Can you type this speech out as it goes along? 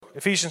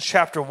Ephesians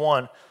chapter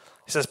 1, it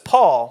says,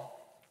 Paul,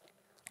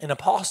 an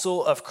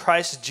apostle of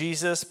Christ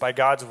Jesus by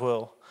God's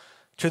will,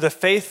 to the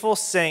faithful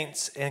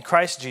saints in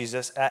Christ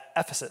Jesus at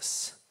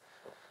Ephesus.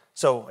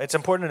 So it's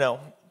important to know,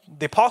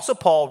 the apostle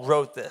Paul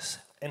wrote this,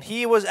 and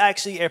he was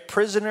actually a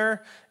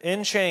prisoner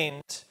in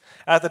chains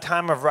at the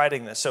time of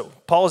writing this. So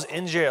Paul's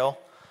in jail,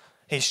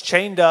 he's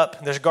chained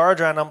up, there's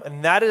guards around him,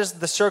 and that is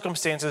the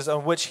circumstances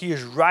on which he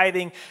is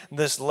writing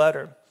this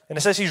letter. And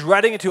it says he's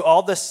writing it to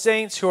all the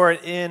saints who are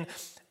in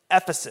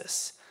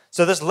Ephesus.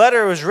 So this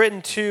letter was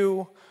written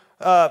to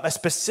a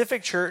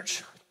specific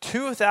church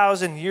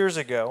 2,000 years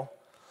ago,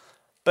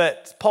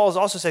 but Paul is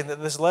also saying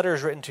that this letter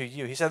is written to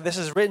you. He said this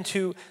is written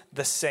to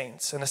the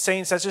saints. And the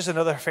saints, that's just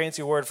another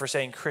fancy word for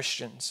saying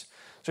Christians.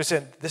 So he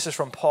said this is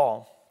from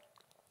Paul,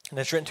 and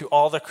it's written to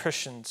all the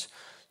Christians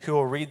who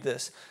will read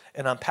this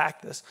and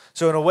unpack this.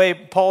 So in a way,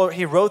 Paul,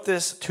 he wrote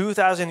this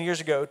 2,000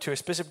 years ago to a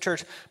specific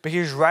church, but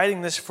he's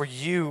writing this for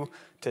you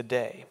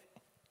today.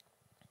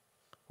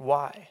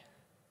 Why?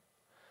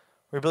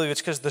 We believe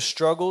it's because the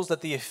struggles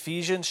that the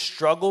Ephesians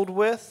struggled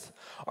with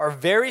are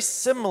very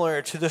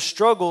similar to the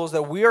struggles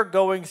that we are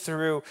going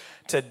through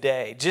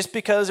today. Just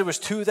because it was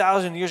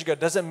 2,000 years ago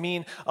doesn't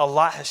mean a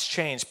lot has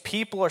changed.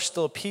 People are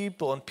still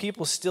people, and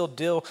people still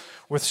deal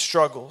with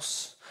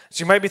struggles.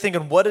 So you might be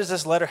thinking, what does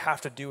this letter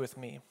have to do with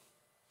me?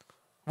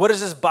 What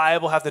does this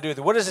Bible have to do with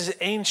it? What is this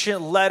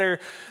ancient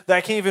letter that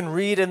I can't even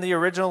read in the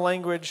original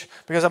language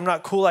because I'm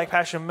not cool like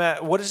Pastor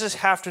Matt? What does this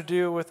have to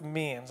do with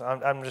me? And so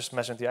I'm just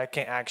messing with you. I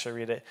can't actually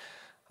read it.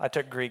 I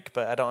took Greek,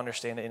 but I don't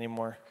understand it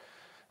anymore.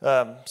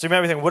 So you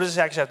might be thinking, what does this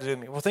actually have to do with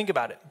me? Well, think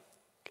about it.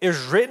 It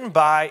was written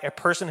by a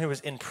person who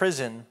was in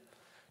prison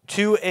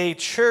to a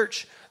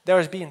church that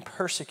was being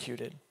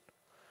persecuted.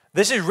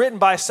 This is written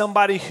by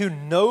somebody who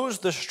knows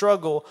the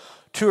struggle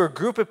to a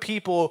group of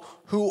people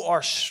who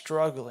are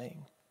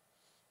struggling.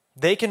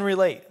 They can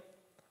relate.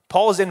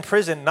 Paul is in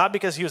prison not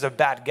because he was a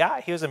bad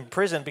guy. He was in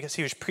prison because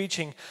he was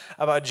preaching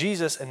about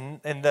Jesus, and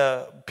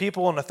the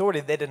people in authority,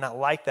 they did not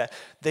like that.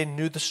 They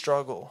knew the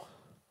struggle.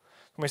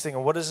 Somebody's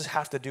thinking, what does this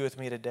have to do with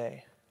me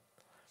today?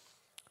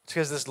 It's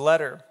because this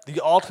letter,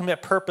 the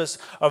ultimate purpose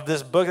of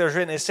this book that was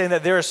written is saying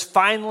that there is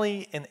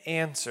finally an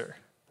answer.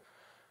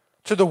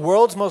 To the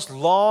world's most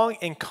long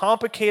and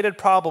complicated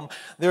problem,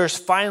 there is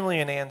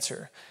finally an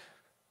answer.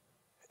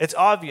 It's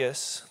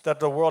obvious that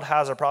the world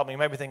has a problem. You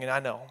might be thinking, I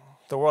know,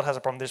 the world has a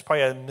problem. There's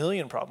probably a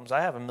million problems.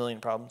 I have a million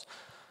problems.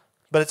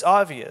 But it's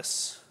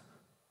obvious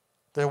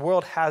the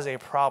world has a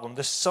problem.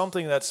 There's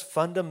something that's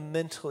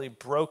fundamentally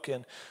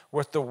broken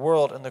with the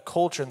world and the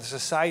culture and the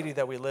society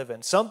that we live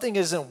in. Something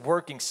isn't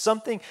working.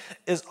 Something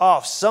is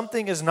off.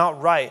 Something is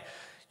not right.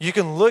 You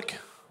can look,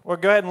 or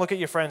go ahead and look at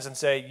your friends and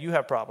say, you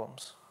have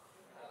problems.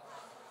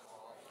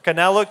 Okay,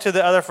 now look to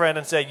the other friend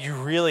and say, you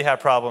really have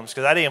problems,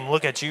 because I didn't even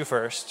look at you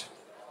first.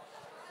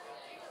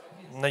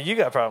 No, you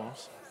got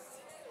problems.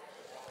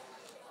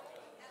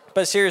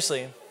 But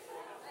seriously,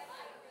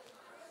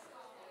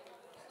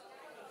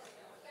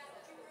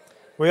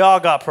 we all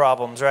got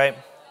problems, right?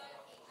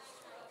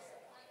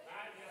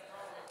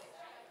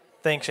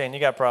 Thanks, Shane, you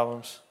got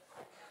problems.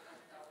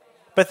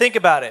 But think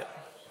about it.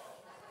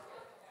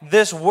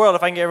 This world,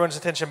 if I can get everyone's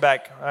attention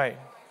back, all right,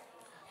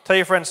 tell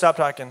your friend, stop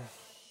talking.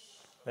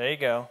 There you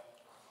go.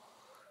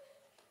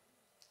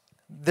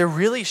 There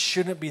really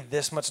shouldn't be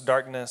this much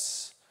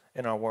darkness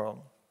in our world.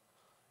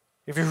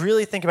 If you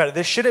really think about it,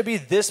 there shouldn't be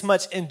this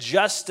much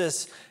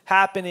injustice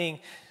happening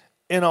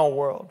in our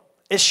world.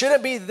 It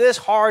shouldn't be this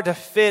hard to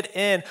fit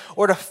in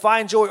or to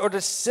find joy or to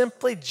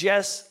simply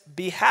just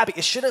be happy.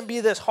 It shouldn't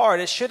be this hard.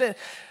 It shouldn't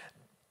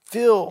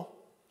feel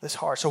this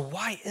hard. So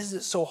why is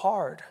it so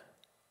hard?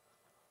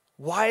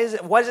 Why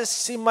does it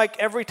seem like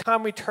every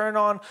time we turn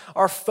on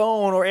our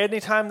phone or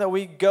any time that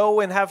we go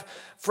and have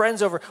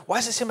friends over, why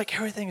does it seem like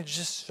everything is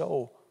just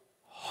so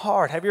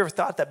hard? Have you ever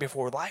thought that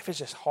before? Life is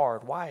just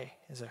hard. Why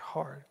is it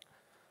hard?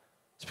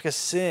 It's because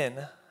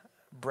sin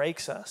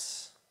breaks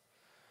us.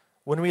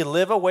 When we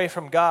live away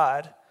from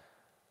God,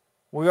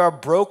 we are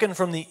broken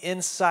from the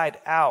inside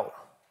out.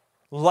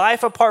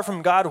 Life apart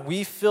from God,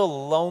 we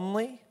feel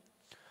lonely.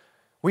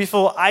 We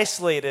feel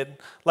isolated,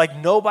 like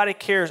nobody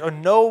cares or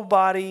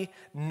nobody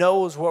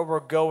knows what we're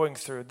going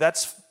through.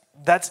 That's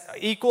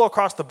equal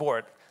across the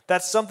board.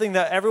 That's something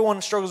that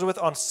everyone struggles with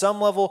on some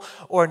level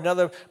or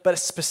another. But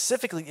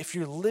specifically, if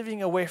you're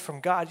living away from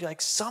God, you're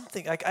like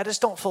something, like I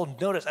just don't feel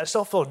noticed. I just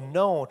don't feel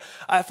known.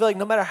 I feel like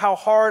no matter how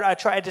hard I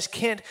try, I just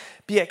can't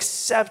be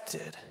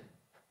accepted.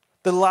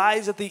 The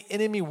lies that the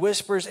enemy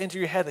whispers into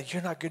your head, that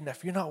you're not good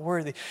enough, you're not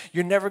worthy,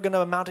 you're never going to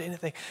amount to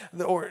anything,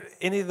 or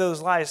any of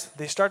those lies,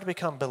 they start to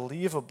become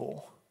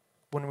believable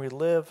when we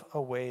live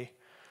away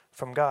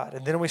from God.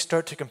 And then we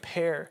start to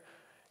compare.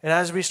 And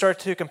as we start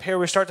to compare,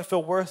 we start to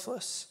feel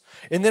worthless.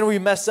 And then we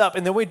mess up,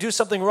 and then we do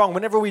something wrong.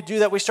 Whenever we do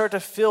that, we start to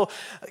feel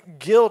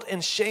guilt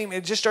and shame.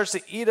 It just starts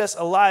to eat us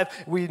alive.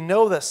 We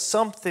know that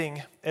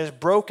something is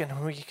broken,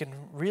 and we can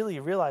really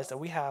realize that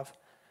we have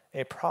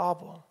a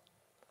problem.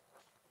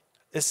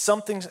 Is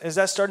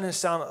that starting to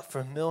sound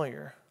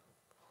familiar?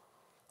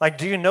 Like,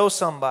 do you know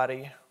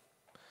somebody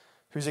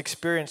who's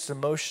experienced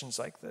emotions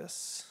like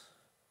this.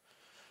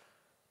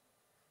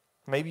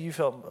 Maybe you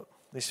felt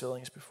these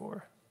feelings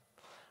before.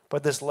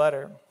 But this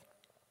letter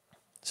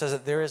says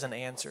that there is an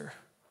answer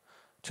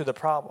to the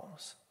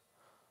problems.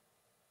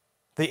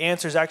 The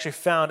answer is actually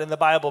found in the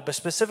Bible, but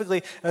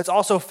specifically, it's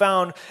also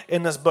found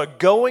in this book.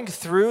 Going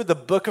through the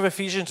book of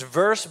Ephesians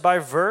verse by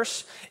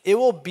verse, it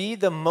will be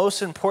the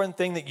most important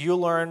thing that you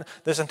learn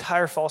this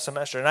entire fall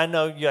semester. And I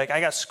know you're like,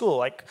 I got school,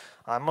 like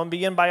I'm going to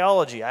be in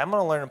biology. I'm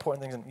going to learn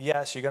important things. And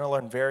yes, you're going to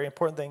learn very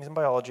important things in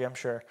biology, I'm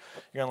sure.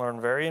 You're going to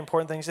learn very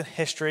important things in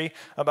history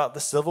about the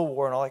Civil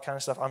War and all that kind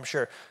of stuff. I'm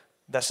sure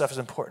that stuff is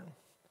important.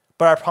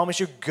 But I promise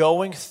you,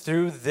 going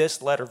through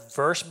this letter,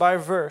 verse by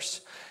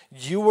verse,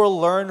 you will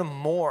learn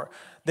more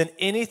than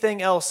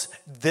anything else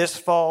this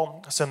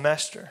fall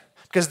semester.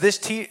 Because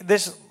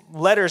this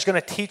letter is going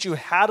to teach you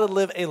how to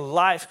live a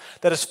life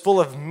that is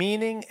full of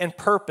meaning and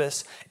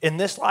purpose in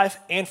this life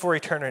and for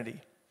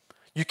eternity.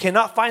 You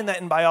cannot find that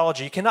in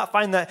biology. You cannot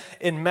find that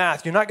in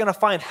math. You're not going to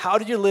find how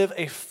do you live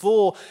a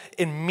full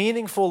and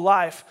meaningful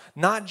life,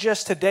 not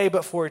just today,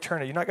 but for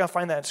eternity. You're not going to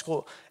find that in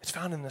school. It's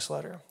found in this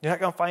letter. You're not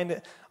going to find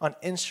it on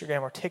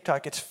Instagram or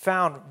TikTok. It's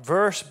found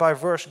verse by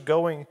verse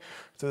going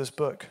through this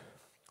book.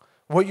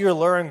 What you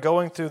learn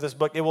going through this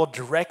book, it will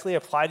directly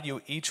apply to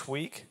you each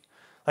week.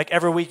 Like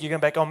every week you're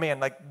going to be like, oh man,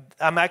 like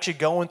I'm actually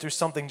going through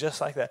something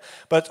just like that.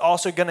 But it's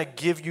also going to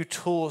give you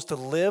tools to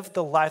live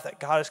the life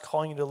that God is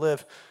calling you to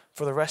live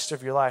for the rest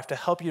of your life, to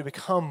help you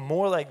become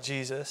more like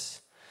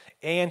Jesus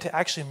and to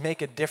actually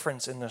make a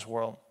difference in this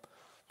world.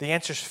 The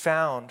answer's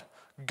found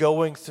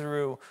going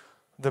through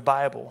the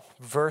Bible,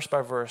 verse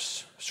by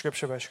verse,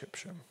 scripture by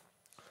scripture.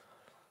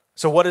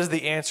 So what is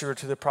the answer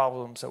to the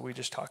problems that we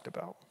just talked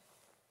about?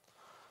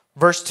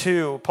 Verse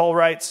 2, Paul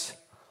writes,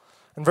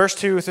 in verse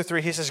 2 through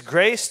 3, he says,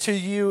 grace to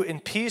you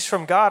and peace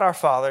from God our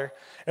Father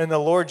and the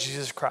Lord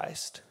Jesus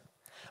Christ.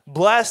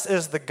 Blessed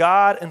is the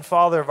God and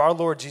Father of our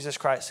Lord Jesus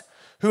Christ,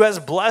 who has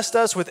blessed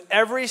us with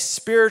every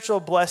spiritual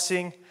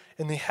blessing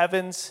in the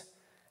heavens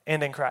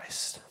and in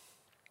Christ.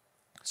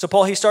 So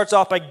Paul, he starts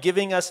off by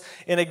giving us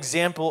an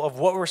example of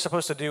what we're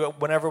supposed to do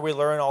whenever we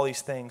learn all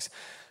these things.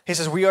 He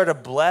says we are to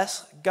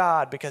bless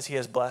God because he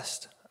has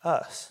blessed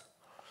us.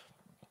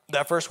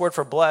 That first word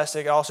for blessed,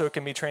 it also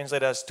can be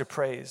translated as to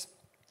praise.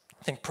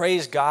 I think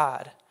praise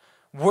God.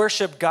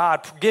 Worship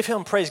God. Give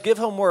him praise. Give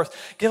him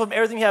worth. Give him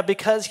everything you have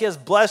because he has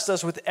blessed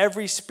us with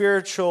every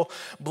spiritual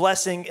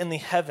blessing in the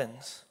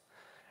heavens.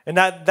 And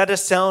that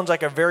just sounds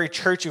like a very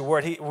churchy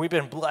word. We've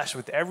been blessed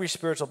with every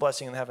spiritual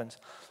blessing in the heavens.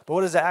 But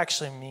what does that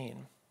actually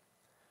mean?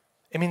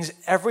 It means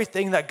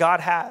everything that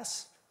God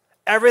has,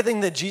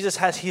 everything that Jesus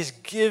has, he's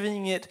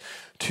giving it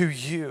to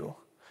you.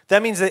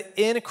 That means that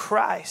in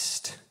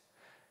Christ,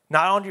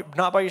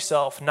 not by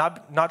yourself,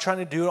 not trying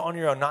to do it on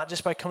your own, not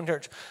just by coming to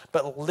church,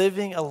 but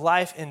living a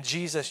life in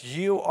Jesus,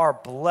 you are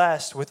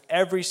blessed with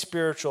every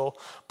spiritual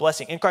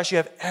blessing. In Christ, you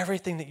have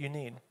everything that you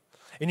need.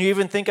 And you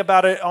even think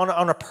about it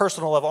on a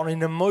personal level, on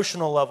an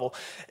emotional level.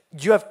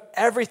 You have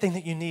everything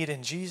that you need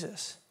in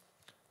Jesus.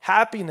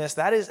 Happiness,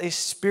 that is a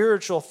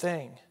spiritual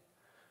thing.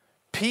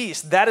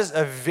 Peace, that is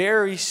a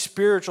very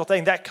spiritual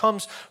thing. That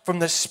comes from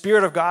the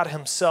Spirit of God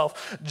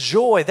himself.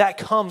 Joy, that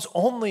comes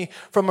only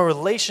from a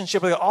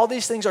relationship with God. All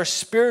these things are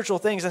spiritual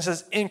things. And it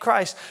says, in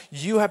Christ,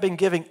 you have been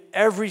given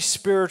every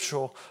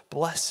spiritual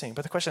blessing.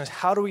 But the question is,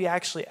 how do we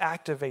actually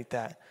activate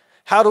that?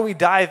 How do we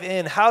dive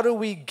in? How do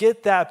we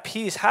get that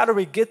peace? How do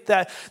we get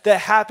that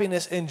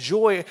happiness and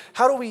joy?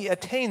 How do we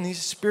attain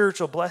these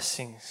spiritual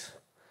blessings?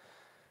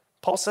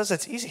 Paul says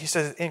it's easy. He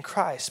says in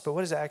Christ, but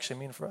what does that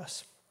actually mean for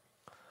us?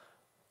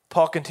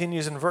 Paul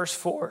continues in verse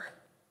 4.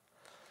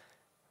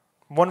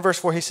 1 verse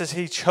 4, he says,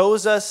 he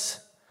chose us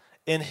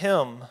in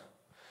him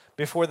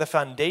before the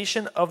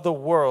foundation of the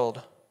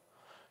world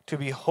to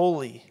be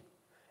holy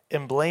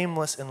and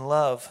blameless in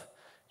love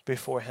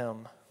before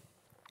him.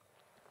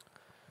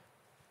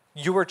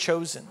 You were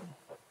chosen.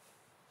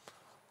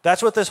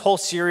 That's what this whole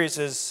series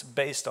is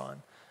based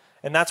on.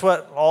 And that's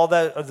what all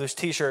that of those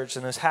t-shirts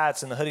and those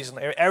hats and the hoodies, and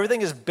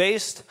everything is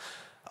based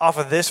off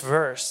of this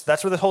verse.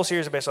 That's what the whole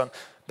series is based on.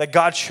 That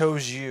God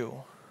chose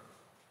you.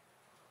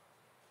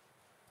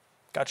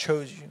 God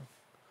chose you.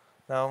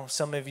 Now,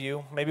 some of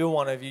you, maybe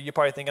one of you, you're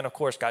probably thinking, of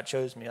course, God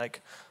chose me.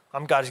 Like,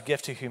 I'm God's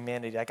gift to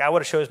humanity. Like, I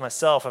would have chose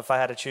myself if I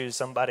had to choose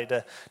somebody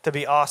to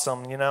be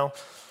awesome, you know.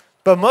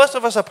 But most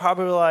of us are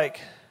probably like,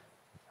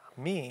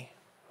 me?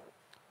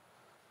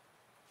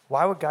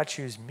 Why would God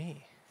choose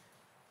me?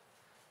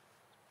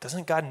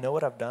 Doesn't God know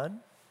what I've done?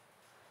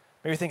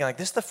 Maybe you're thinking, like,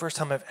 this is the first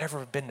time I've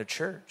ever been to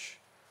church.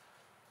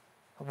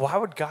 Why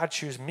would God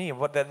choose me?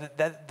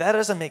 That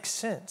doesn't make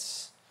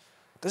sense.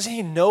 Doesn't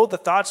he know the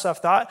thoughts I've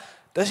thought?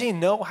 Doesn't he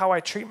know how I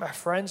treat my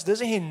friends?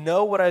 Doesn't he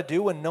know what I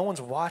do when no one's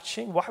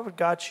watching? Why would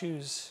God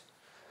choose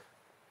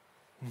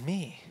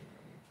me?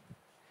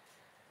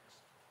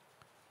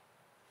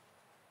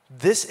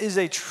 This is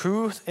a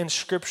truth in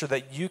Scripture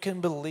that you can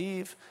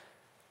believe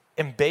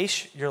and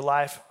base your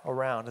life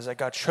around, is that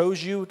God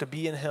chose you to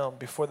be in him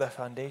before the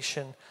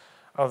foundation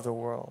of the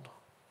world.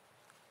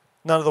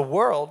 Now, the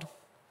world,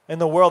 In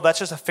the world, that's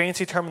just a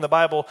fancy term in the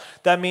Bible.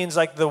 That means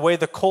like the way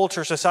the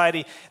culture,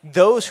 society,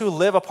 those who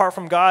live apart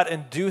from God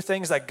and do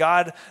things that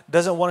God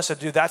doesn't want us to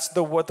do, that's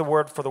what the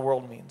word for the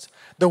world means.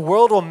 The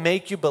world will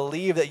make you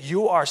believe that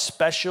you are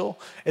special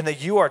and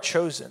that you are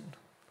chosen.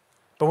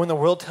 But when the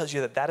world tells you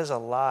that that is a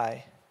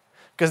lie,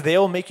 because they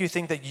will make you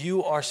think that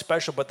you are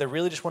special, but they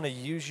really just want to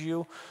use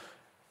you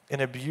and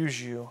abuse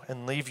you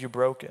and leave you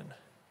broken.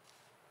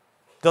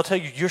 They'll tell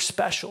you you're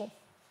special.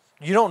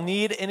 You don't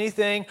need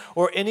anything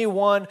or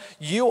anyone.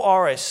 You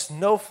are a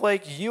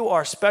snowflake. You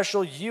are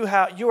special. You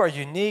are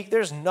unique.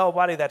 There's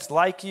nobody that's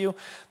like you.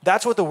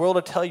 That's what the world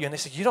will tell you. And they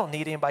say, you don't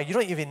need anybody. You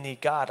don't even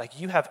need God.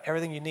 Like, you have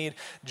everything you need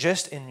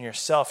just in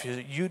yourself.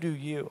 You do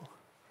you.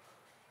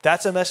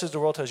 That's a message the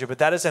world tells you, but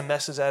that is a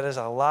message that is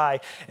a lie,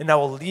 and that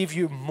will leave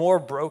you more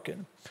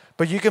broken.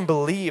 But you can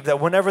believe that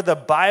whenever the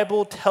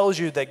Bible tells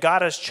you that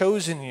God has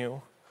chosen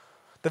you,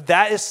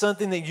 that is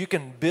something that you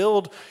can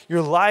build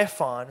your life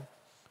on,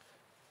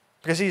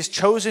 because he's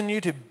chosen you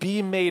to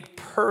be made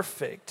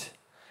perfect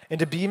and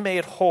to be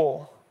made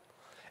whole.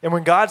 And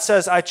when God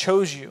says, I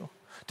chose you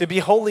to be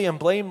holy and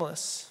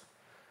blameless,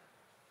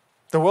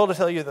 the world will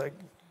tell you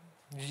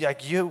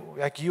that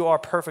you are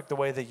perfect the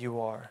way that you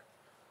are.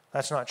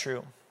 That's not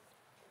true.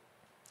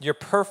 You're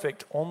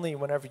perfect only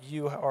whenever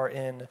you are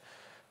in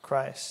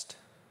Christ.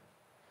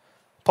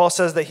 Paul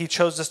says that he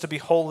chose us to be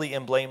holy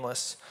and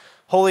blameless.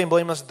 Holy and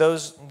blameless,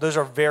 those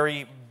are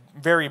very,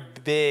 very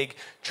big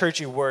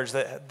churchy words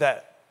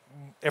that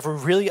if we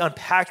really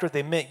unpacked what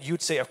they meant,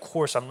 you'd say, of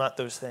course, I'm not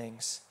those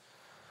things.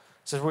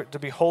 It says we're to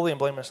be holy and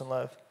blameless in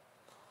love.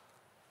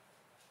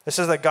 It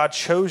says that God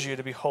chose you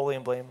to be holy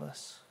and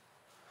blameless.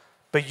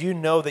 But you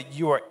know that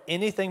you are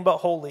anything but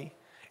holy,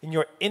 and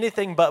you're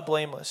anything but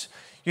blameless.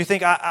 You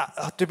think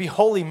to be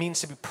holy means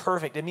to be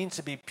perfect. It means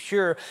to be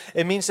pure.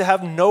 It means to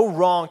have no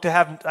wrong,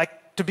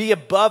 to be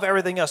above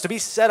everything else, to be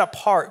set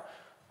apart.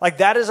 Like,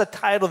 that is a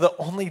title that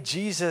only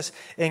Jesus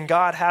and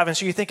God have. And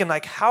so you're thinking,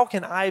 like, how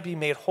can I be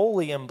made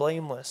holy and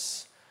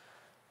blameless?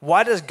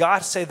 Why does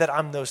God say that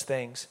I'm those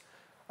things?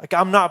 Like,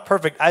 I'm not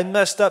perfect. I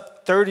messed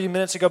up 30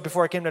 minutes ago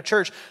before I came to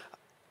church.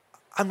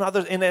 I'm not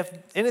those, and if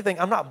anything,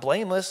 I'm not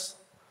blameless.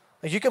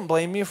 Like, you can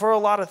blame me for a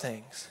lot of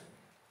things.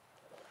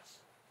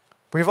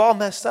 We've all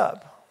messed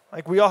up.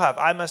 Like, we all have.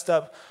 I messed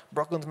up.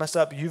 Brooklyn's messed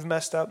up. You've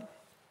messed up.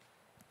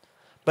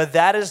 But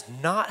that is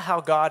not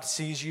how God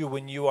sees you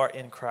when you are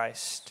in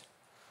Christ.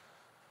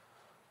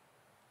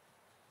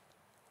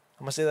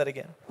 I'm going to say that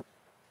again.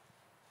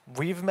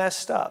 We've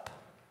messed up.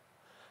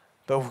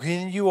 But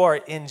when you are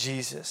in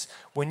Jesus,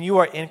 when you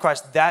are in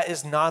Christ, that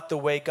is not the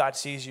way God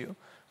sees you.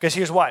 Because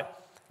here's why.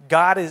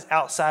 God is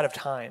outside of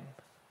time.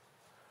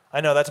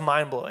 I know, that's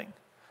mind-blowing.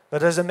 That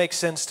doesn't make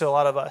sense to a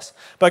lot of us.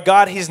 But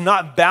God, he's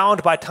not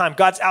bound by time.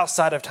 God's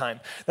outside of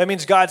time. That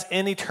means God's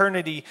in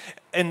eternity,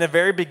 in the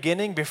very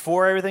beginning,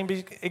 before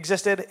everything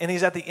existed, and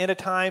he's at the end of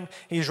time.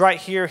 He's right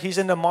here. He's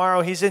in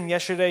tomorrow. He's in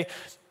yesterday.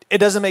 It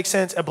doesn't make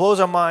sense. It blows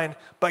our mind.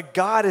 But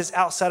God is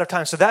outside of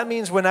time. So that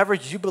means whenever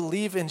you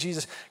believe in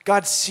Jesus,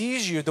 God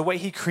sees you the way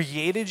he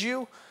created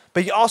you,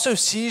 but he also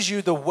sees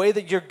you the way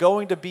that you're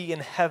going to be in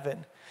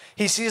heaven.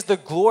 He sees the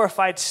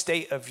glorified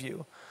state of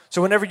you.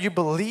 So whenever you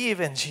believe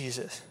in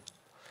Jesus,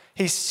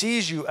 he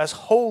sees you as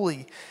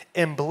holy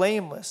and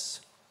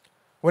blameless.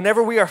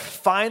 Whenever we are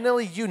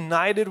finally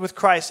united with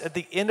Christ at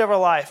the end of our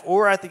life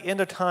or at the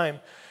end of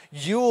time,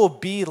 you will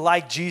be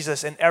like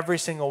Jesus in every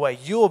single way.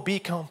 You will be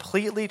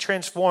completely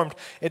transformed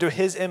into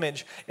his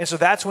image. And so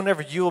that's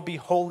whenever you will be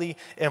holy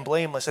and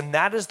blameless. And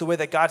that is the way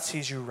that God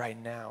sees you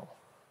right now.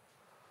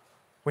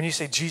 When you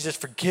say, Jesus,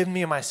 forgive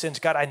me of my sins.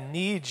 God, I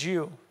need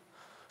you.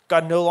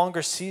 God no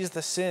longer sees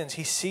the sins.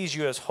 He sees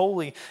you as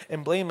holy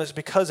and blameless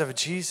because of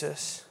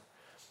Jesus.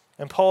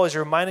 And Paul is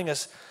reminding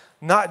us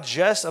not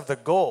just of the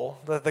goal,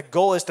 that the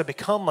goal is to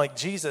become like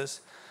Jesus,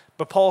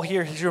 but Paul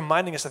here, he's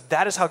reminding us that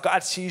that is how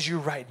God sees you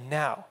right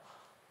now.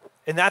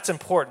 And that's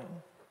important,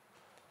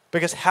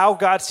 because how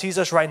God sees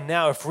us right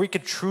now, if we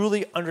could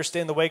truly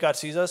understand the way God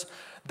sees us,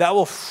 that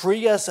will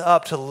free us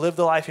up to live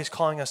the life he's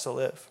calling us to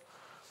live.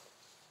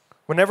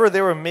 Whenever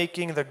they were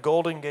making the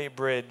Golden Gate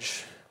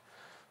Bridge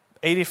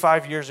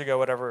 85 years ago,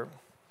 whatever,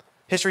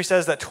 history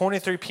says that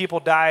 23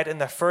 people died in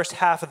the first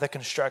half of the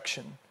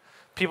construction.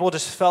 People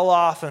just fell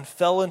off and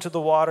fell into the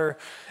water,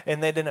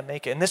 and they didn't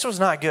make it. And this was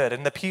not good.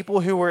 And the people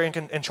who were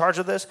in charge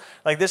of this,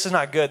 like, this is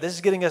not good. This is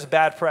getting us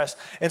bad press.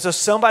 And so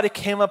somebody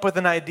came up with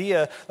an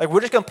idea, like, we're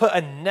just going to put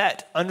a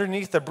net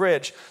underneath the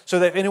bridge so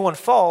that if anyone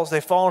falls,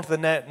 they fall into the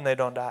net and they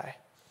don't die.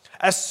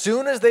 As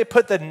soon as they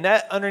put the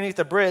net underneath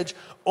the bridge,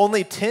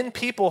 only 10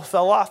 people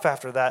fell off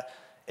after that,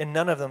 and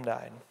none of them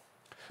died.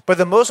 But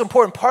the most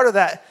important part of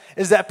that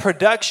is that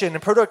production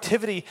and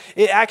productivity,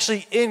 it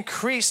actually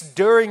increased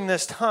during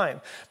this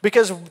time.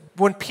 Because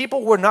when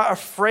people were not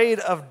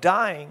afraid of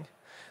dying,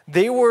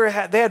 they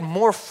had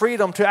more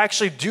freedom to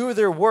actually do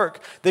their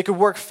work. They could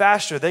work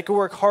faster. They could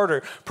work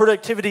harder.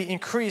 Productivity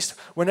increased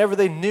whenever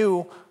they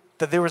knew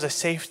that there was a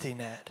safety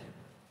net.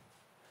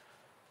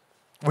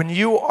 When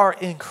you are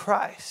in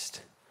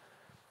Christ,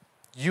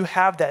 you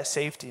have that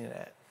safety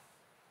net.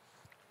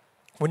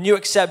 When you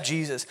accept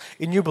Jesus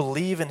and you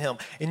believe in him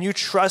and you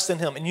trust in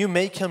him and you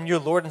make him your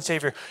Lord and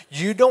Savior,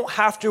 you don't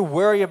have to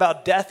worry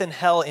about death and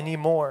hell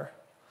anymore.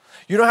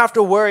 You don't have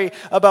to worry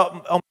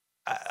about,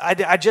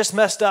 I just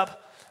messed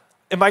up.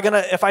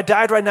 If I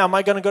died right now, am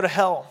I going to go to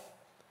hell?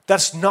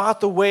 That's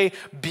not the way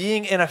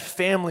being in a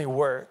family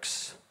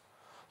works.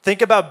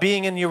 Think about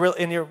being in your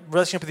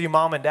relationship with your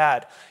mom and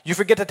dad. You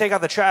forget to take out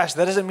the trash.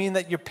 That doesn't mean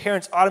that your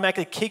parents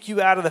automatically kick you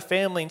out of the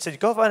family and say,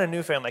 go find a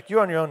new family. Like,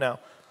 you're on your own now.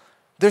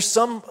 There's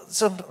some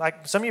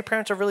of your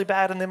parents are really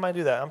bad and they might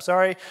do that. I'm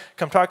sorry,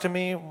 come talk to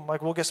me.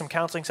 Like, we'll get some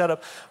counseling set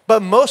up.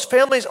 But most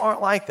families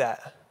aren't like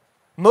that.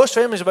 Most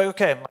families are like,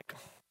 okay,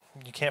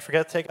 you can't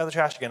forget to take out the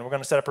trash again. We're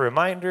going to set up a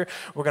reminder.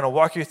 We're going to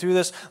walk you through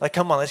this. Like,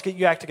 come on, let's get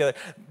you act together.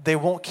 They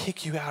won't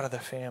kick you out of the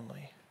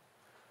family.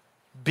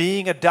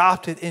 Being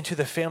adopted into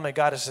the family of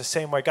God is the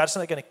same way. God's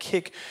not going to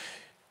kick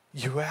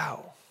you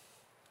out.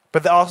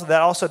 But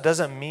that also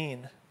doesn't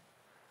mean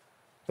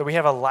that we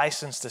have a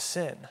license to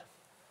sin.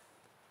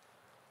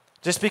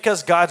 Just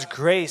because God's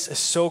grace is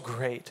so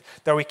great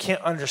that we can't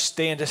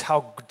understand just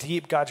how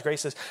deep God's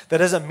grace is, that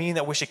doesn't mean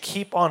that we should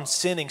keep on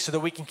sinning so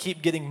that we can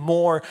keep getting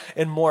more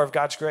and more of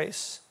God's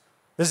grace.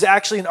 This is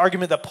actually an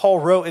argument that Paul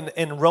wrote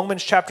in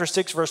Romans chapter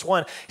 6, verse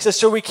 1. He says,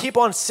 so we keep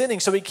on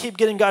sinning, so we keep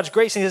getting God's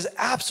grace. And he says,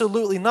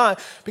 absolutely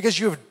not, because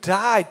you have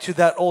died to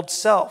that old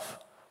self.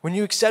 When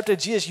you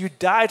accepted Jesus, you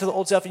died to the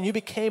old self and you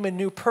became a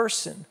new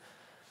person.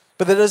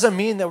 But that doesn't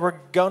mean that we're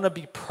going to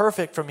be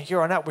perfect from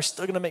here on out. We're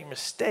still going to make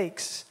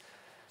mistakes.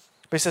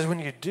 But he says when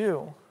you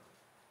do,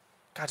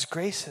 God's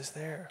grace is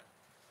there.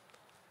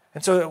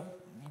 And so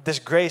this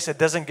grace, it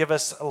doesn't give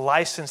us a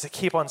license to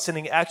keep on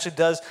sinning. It actually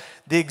does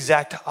the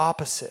exact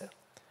opposite.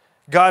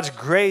 God's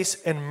grace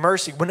and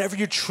mercy, whenever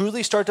you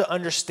truly start to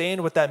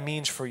understand what that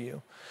means for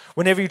you,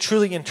 whenever you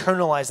truly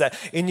internalize that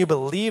and you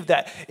believe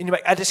that, and you're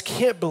like, I just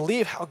can't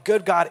believe how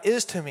good God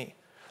is to me.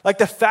 Like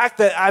the fact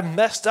that I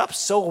messed up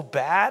so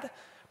bad,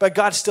 but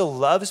God still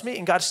loves me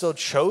and God still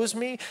chose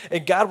me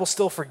and God will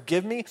still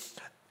forgive me.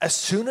 As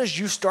soon as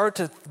you start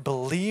to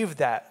believe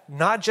that,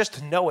 not just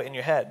to know it in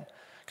your head,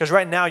 because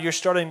right now you're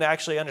starting to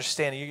actually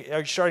understand it,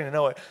 you're starting to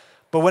know it,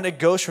 but when it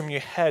goes from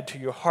your head to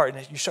your heart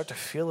and you start to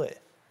feel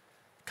it,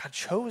 God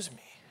chose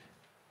me.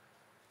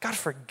 God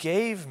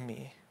forgave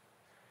me.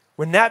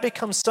 When that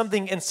becomes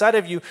something inside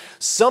of you,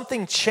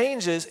 something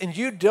changes and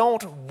you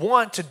don't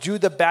want to do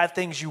the bad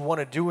things you want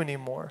to do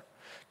anymore.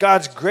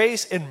 God's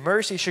grace and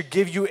mercy should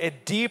give you a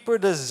deeper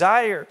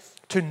desire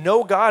to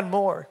know God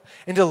more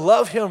and to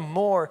love him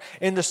more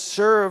and to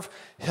serve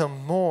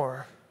him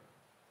more.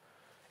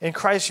 In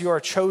Christ you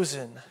are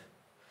chosen.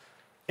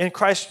 In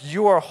Christ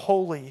you are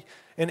holy.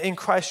 And in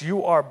Christ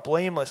you are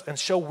blameless. And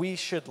so we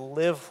should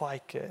live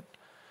like it.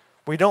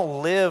 We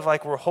don't live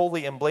like we're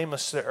holy and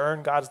blameless to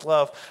earn God's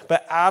love.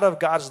 But out of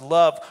God's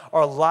love,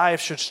 our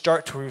lives should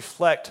start to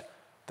reflect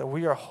that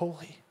we are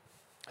holy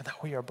and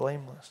that we are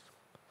blameless.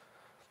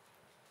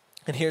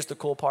 And here's the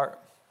cool part.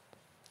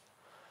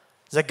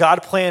 Is that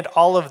God planned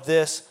all of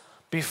this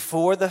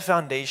before the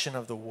foundation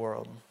of the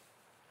world.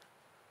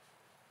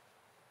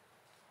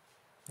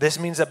 This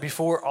means that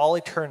before all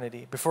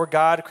eternity, before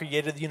God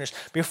created the universe,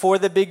 before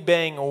the Big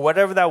Bang or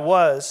whatever that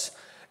was,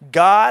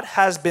 God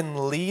has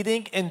been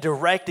leading and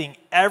directing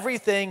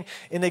everything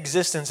in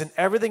existence and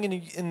everything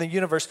in the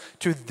universe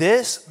to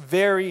this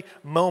very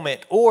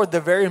moment, or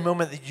the very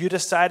moment that you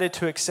decided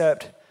to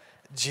accept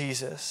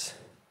Jesus.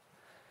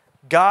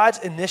 God's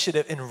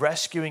initiative in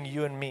rescuing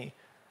you and me,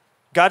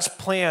 God's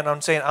plan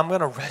on saying, I'm going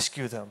to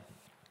rescue them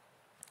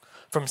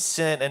from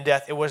sin and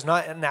death. It was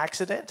not an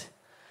accident.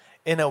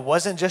 And it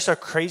wasn't just a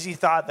crazy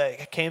thought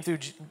that came through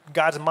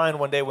God's mind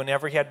one day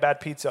whenever he had bad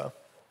pizza.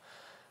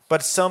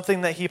 But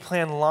something that he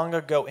planned long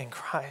ago in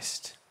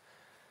Christ.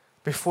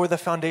 Before the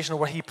foundation of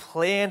where he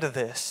planned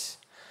this.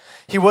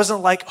 He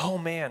wasn't like, oh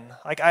man,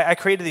 like I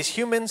created these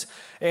humans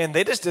and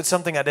they just did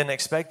something I didn't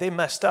expect. They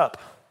messed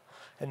up.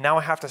 And now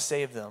I have to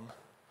save them.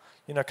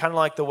 You know, kind of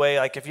like the way,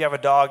 like if you have a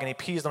dog and he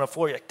pees on the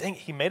floor, you're like, dang,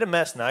 he made a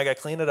mess. Now I got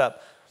to clean it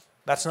up.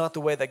 That's not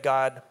the way that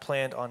God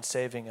planned on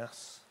saving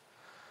us.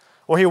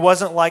 Or he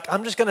wasn't like,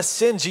 I'm just going to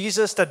send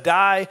Jesus to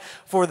die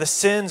for the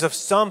sins of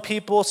some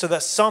people so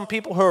that some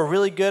people who are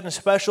really good and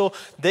special,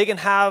 they can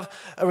have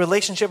a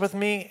relationship with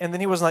me. And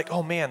then he was like,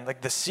 oh man,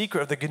 like the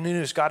secret of the good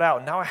news got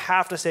out. Now I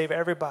have to save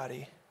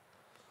everybody.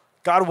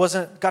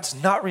 God's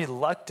not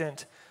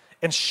reluctant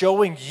in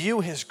showing you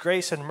his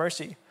grace and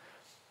mercy.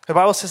 The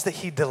Bible says that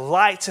he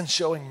delights in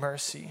showing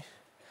mercy.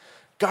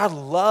 God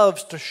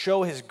loves to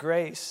show his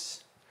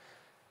grace.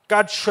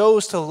 God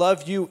chose to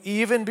love you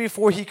even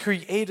before he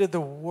created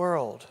the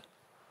world.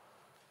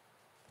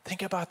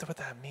 Think about what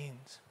that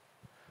means.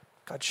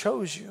 God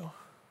chose you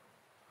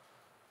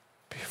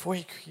before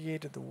he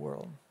created the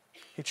world.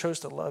 He chose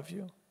to love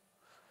you.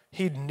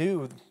 He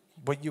knew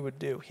what you would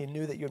do. He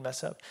knew that you would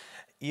mess up.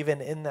 Even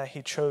in that,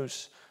 he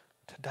chose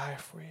to die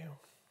for you.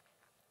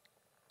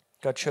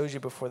 God chose you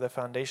before the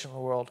foundation of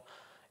the world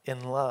in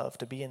love,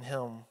 to be in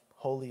him,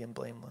 holy and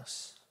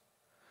blameless.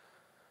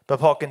 But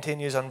Paul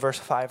continues on verse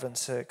 5 and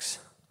 6.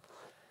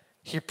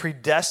 He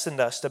predestined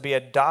us to be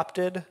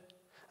adopted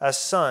as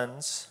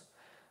sons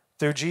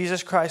through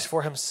Jesus Christ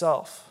for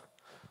himself,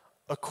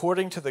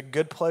 according to the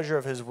good pleasure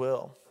of his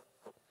will,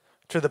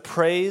 to the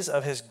praise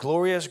of his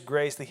glorious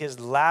grace that he has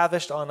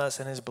lavished on us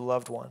in his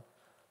beloved one.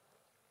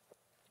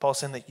 Paul's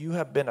saying that you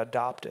have been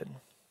adopted.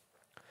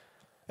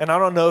 And I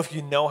don't know if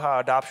you know how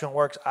adoption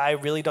works. I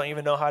really don't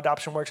even know how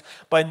adoption works.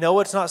 But I know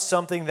it's not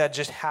something that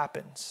just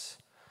happens.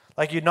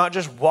 Like you're not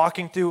just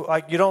walking through,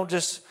 like you don't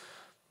just,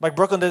 like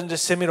Brooklyn doesn't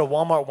just send me to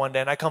Walmart one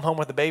day and I come home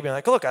with a baby and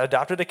like, look, I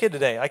adopted a kid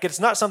today. Like it's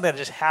not something that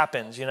just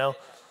happens, you know.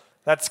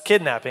 That's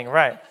kidnapping,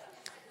 right?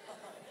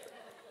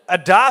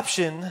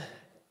 Adoption,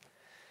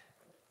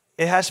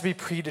 it has to be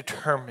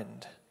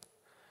predetermined.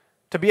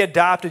 To be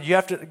adopted,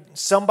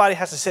 somebody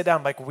has to sit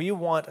down like, we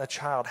want a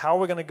child. How are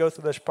we going to go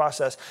through this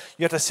process?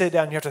 You have to sit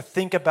down, you have to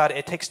think about it.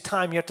 It takes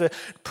time. You have to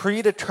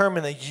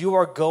predetermine that you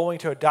are going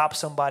to adopt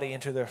somebody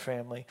into their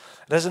family.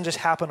 It doesn't just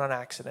happen on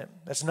accident.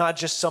 It's not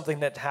just something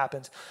that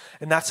happens.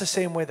 And that's the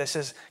same way that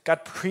says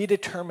God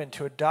predetermined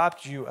to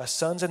adopt you as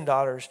sons and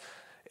daughters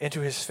into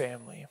his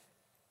family.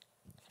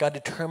 God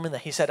determined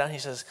that he sat down, he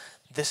says,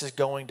 this is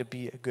going to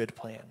be a good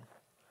plan.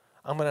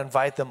 I'm going to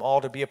invite them all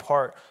to be a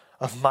part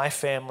of my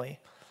family.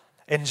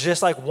 And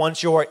just like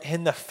once you're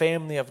in the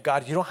family of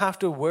God, you don't have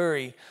to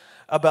worry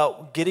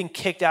about getting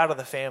kicked out of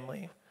the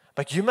family.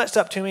 Like you messed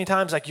up too many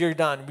times, like you're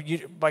done.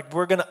 Like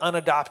we're going to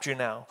unadopt you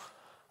now.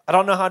 I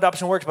don't know how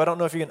adoption works, but I don't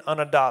know if you can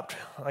unadopt.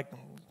 Like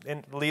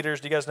in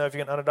leaders, do you guys know if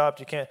you can unadopt?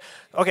 You can't.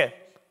 Okay,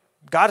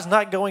 God is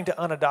not going to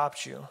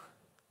unadopt you.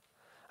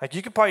 Like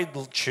you could probably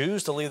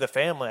choose to leave the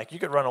family. Like you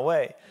could run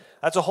away.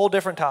 That's a whole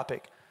different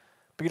topic.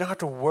 But you don't have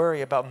to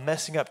worry about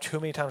messing up too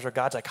many times where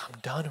God's like, I'm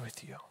done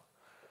with you.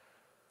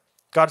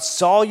 God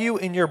saw you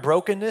in your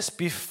brokenness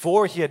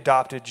before he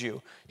adopted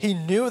you. He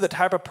knew the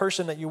type of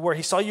person that you were.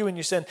 He saw you in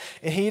your sin,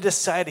 and he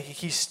decided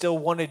he still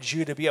wanted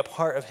you to be a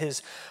part of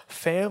his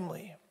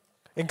family.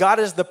 And God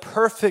is the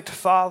perfect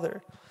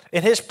Father.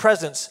 In his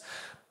presence,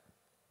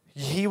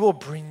 he will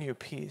bring you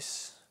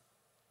peace.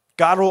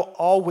 God will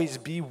always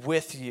be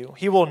with you.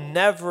 He will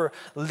never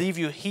leave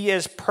you. He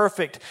is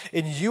perfect,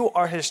 and you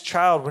are his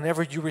child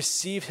whenever you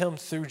receive him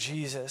through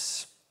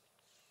Jesus.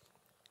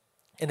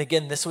 And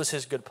again, this was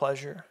his good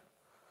pleasure.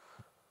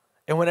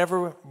 And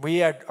whenever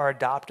we are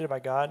adopted by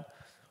God,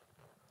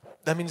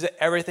 that means that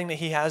everything that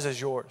he has is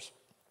yours.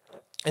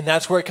 And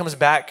that's where it comes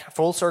back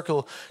full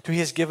circle to he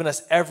has given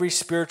us every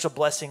spiritual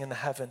blessing in the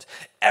heavens.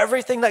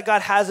 Everything that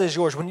God has is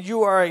yours. When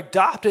you are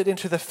adopted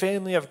into the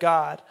family of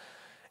God,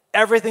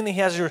 everything that he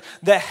has is yours.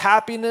 That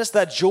happiness,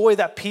 that joy,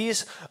 that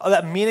peace,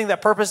 that meaning,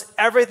 that purpose,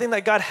 everything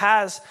that God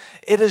has,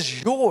 it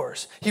is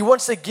yours. He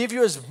wants to give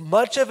you as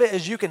much of it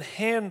as you can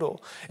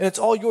handle. And it's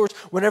all yours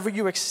whenever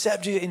you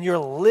accept Jesus and you're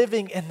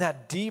living in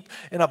that deep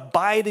and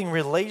abiding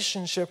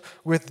relationship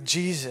with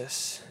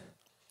Jesus.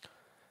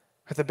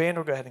 If the band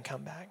will go ahead and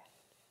come back.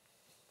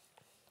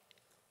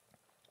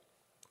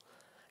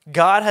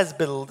 God has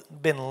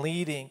been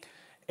leading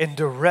and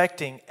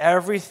directing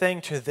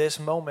everything to this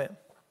moment.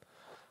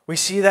 We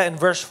see that in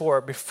verse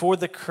 4. Before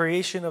the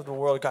creation of the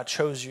world, God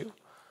chose you.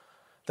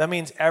 That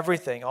means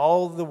everything,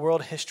 all of the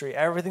world history,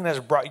 everything that's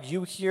brought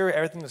you here,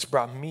 everything that's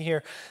brought me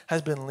here,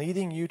 has been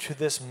leading you to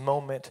this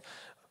moment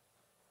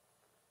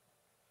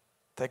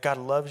that God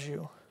loves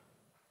you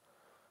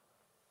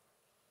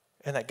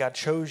and that God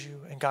chose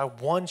you and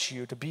God wants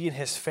you to be in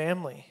his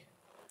family.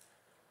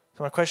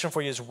 So my question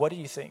for you is, what do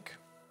you think?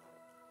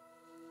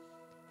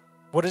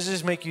 What does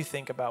this make you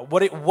think about?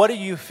 What do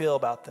you feel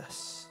about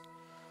this?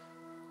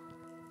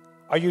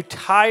 Are you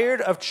tired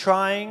of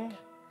trying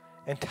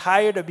and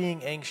tired of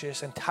being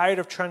anxious and tired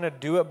of trying to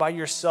do it by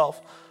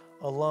yourself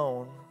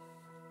alone?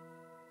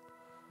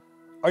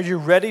 Are you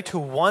ready to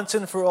once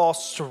and for all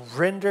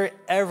surrender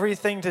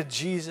everything to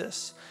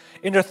Jesus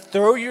and to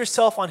throw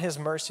yourself on his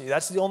mercy?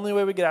 That's the only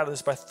way we get out of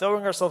this, by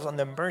throwing ourselves on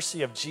the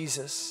mercy of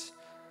Jesus.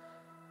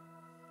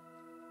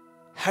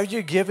 Have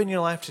you given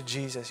your life to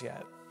Jesus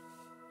yet?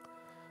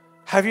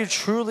 Have you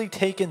truly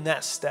taken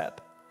that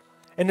step?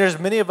 And there's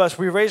many of us,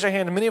 we raise our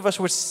hand, and many of us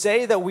would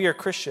say that we are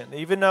Christian.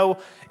 Even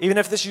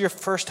if this is your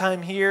first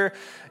time here,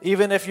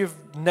 even if you've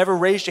never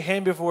raised your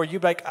hand before,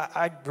 you'd be like,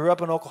 I grew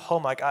up in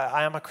Oklahoma, like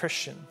I am a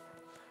Christian.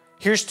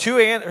 Here's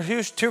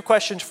two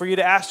questions for you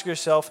to ask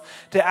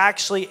yourself to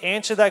actually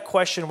answer that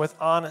question with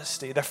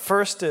honesty. The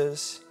first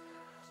is,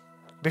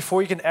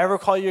 before you can ever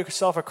call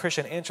yourself a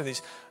Christian, answer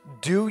these.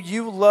 Do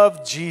you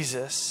love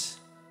Jesus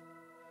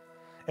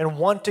and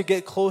want to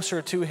get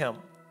closer to him?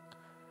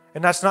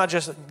 And that's not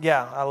just,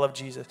 yeah, I love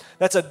Jesus.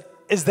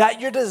 Is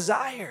that your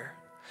desire?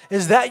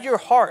 Is that your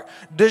heart?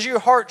 Does your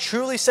heart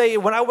truly say,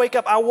 when I wake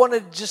up, I want to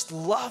just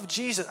love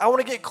Jesus. I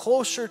want to get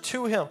closer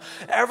to him.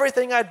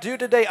 Everything I do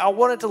today, I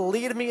want it to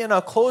lead me in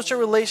a closer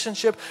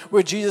relationship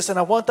with Jesus. And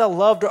I want that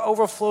love to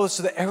overflow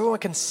so that everyone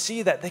can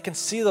see that. They can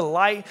see the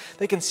light.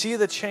 They can see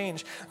the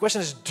change. The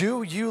question is,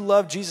 do you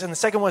love Jesus? And the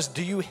second one is,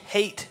 do you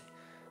hate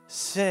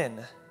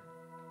sin?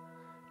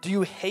 Do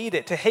you hate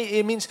it? To hate,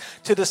 it means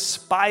to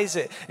despise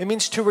it. It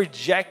means to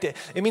reject it.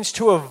 It means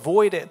to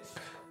avoid it.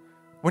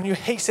 When you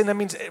hate sin, that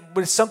means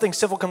when something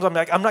sinful comes up,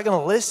 I'm not going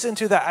to listen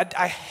to that.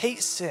 I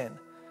hate sin.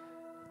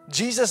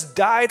 Jesus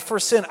died for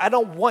sin. I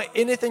don't want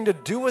anything to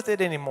do with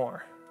it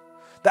anymore.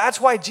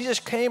 That's why Jesus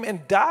came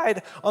and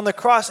died on the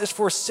cross, is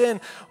for sin.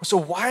 So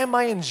why am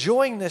I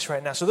enjoying this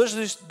right now? So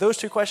those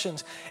two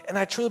questions. And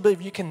I truly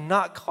believe you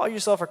cannot call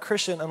yourself a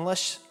Christian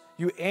unless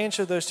you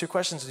answer those two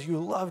questions. You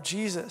love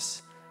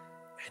Jesus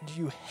and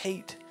you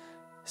hate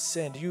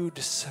sin. You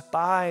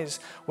despise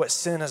what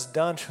sin has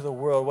done to the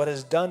world, what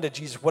it's done to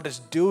Jesus, what it's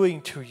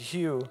doing to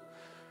you.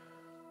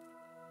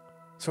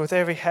 So with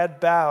every head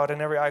bowed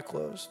and every eye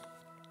closed,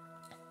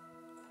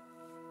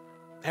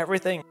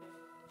 everything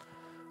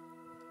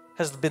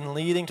has been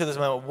leading to this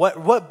moment.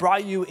 What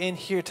brought you in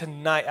here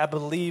tonight? I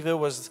believe it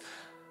was